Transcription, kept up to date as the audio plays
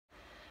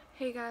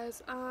Hey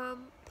guys, I'm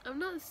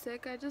not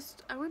sick.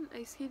 I went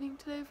ice skating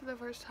today for the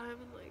first time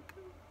in like,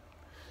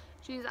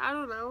 geez, I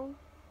don't know,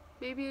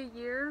 maybe a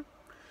year.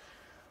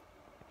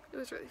 It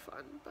was really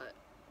fun, but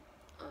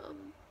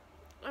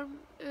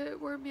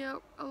it wore me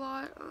out a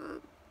lot.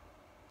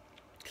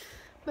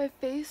 My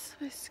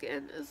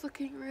skin is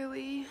looking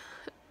really,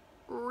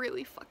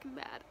 really fucking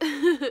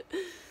bad.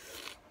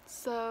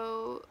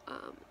 So,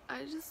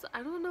 I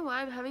don't know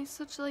why I'm having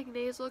such like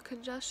nasal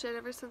congestion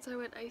ever since I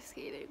went ice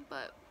skating,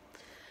 but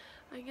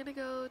I'm gonna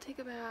go take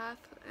a bath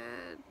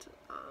and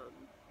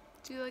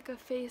do like a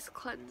face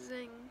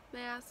cleansing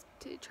mask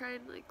to try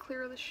and like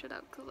clear this shit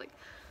out, cause like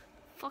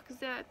fuck is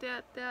that. Bleh.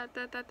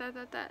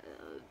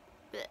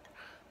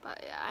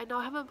 But yeah, I know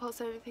I haven't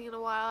posted anything in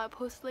a while. I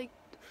posted like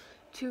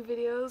 2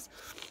 videos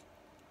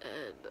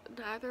and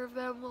neither of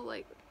them will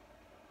like,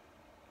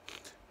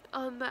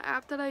 on the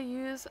app that I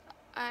use,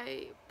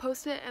 I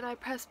post it and I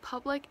press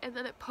public and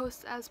then it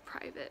posts as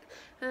private,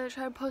 and I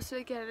try and post it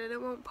again and it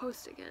won't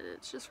post again.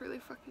 It's just really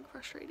fucking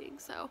frustrating.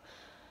 So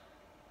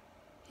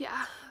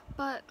yeah,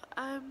 but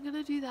I'm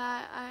gonna do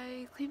that.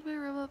 I cleaned my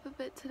room up a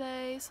bit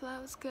today, so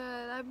that was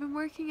good. I've been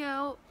working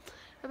out.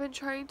 I've been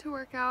trying to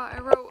work out.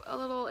 I wrote a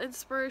little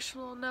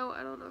inspirational note.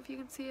 I don't know if you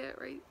can see it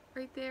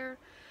right there.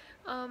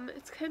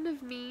 It's kind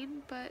of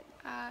mean, but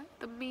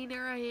the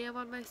meaner I am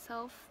on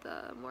myself,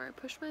 the more I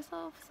push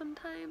myself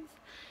sometimes.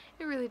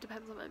 It really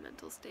depends on my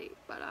mental state,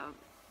 but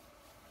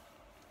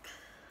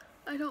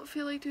I don't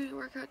feel like doing a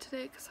workout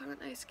today because I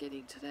went ice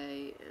skating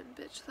today, and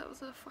bitch, that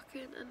was a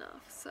fucking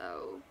enough.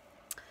 So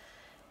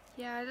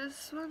yeah, I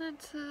just wanted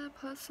to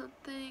post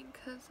something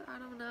because I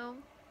don't know,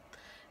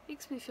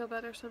 makes me feel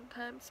better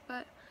sometimes.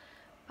 But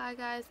bye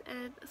guys,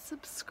 and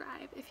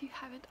subscribe if you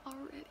haven't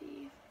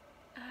already.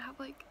 I have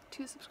like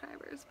 2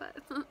 subscribers, but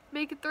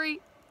make it 3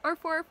 or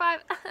 4 or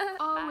 5.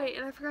 Oh wait,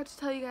 and I forgot to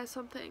tell you guys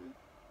something.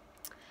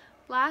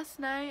 Last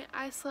night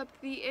I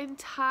slept the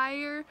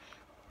entire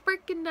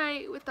freaking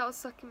night without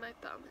sucking my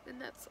thumb, and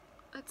that's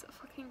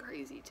fucking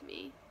crazy to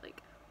me,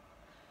 like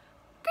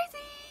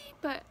crazy.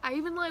 But I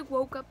even like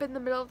woke up in the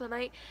middle of the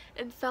night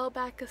and fell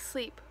back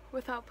asleep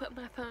without putting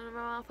my thumb in my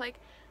mouth. Like,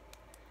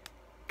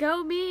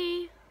 go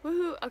me,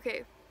 woohoo.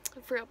 Okay,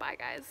 for real, bye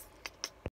guys.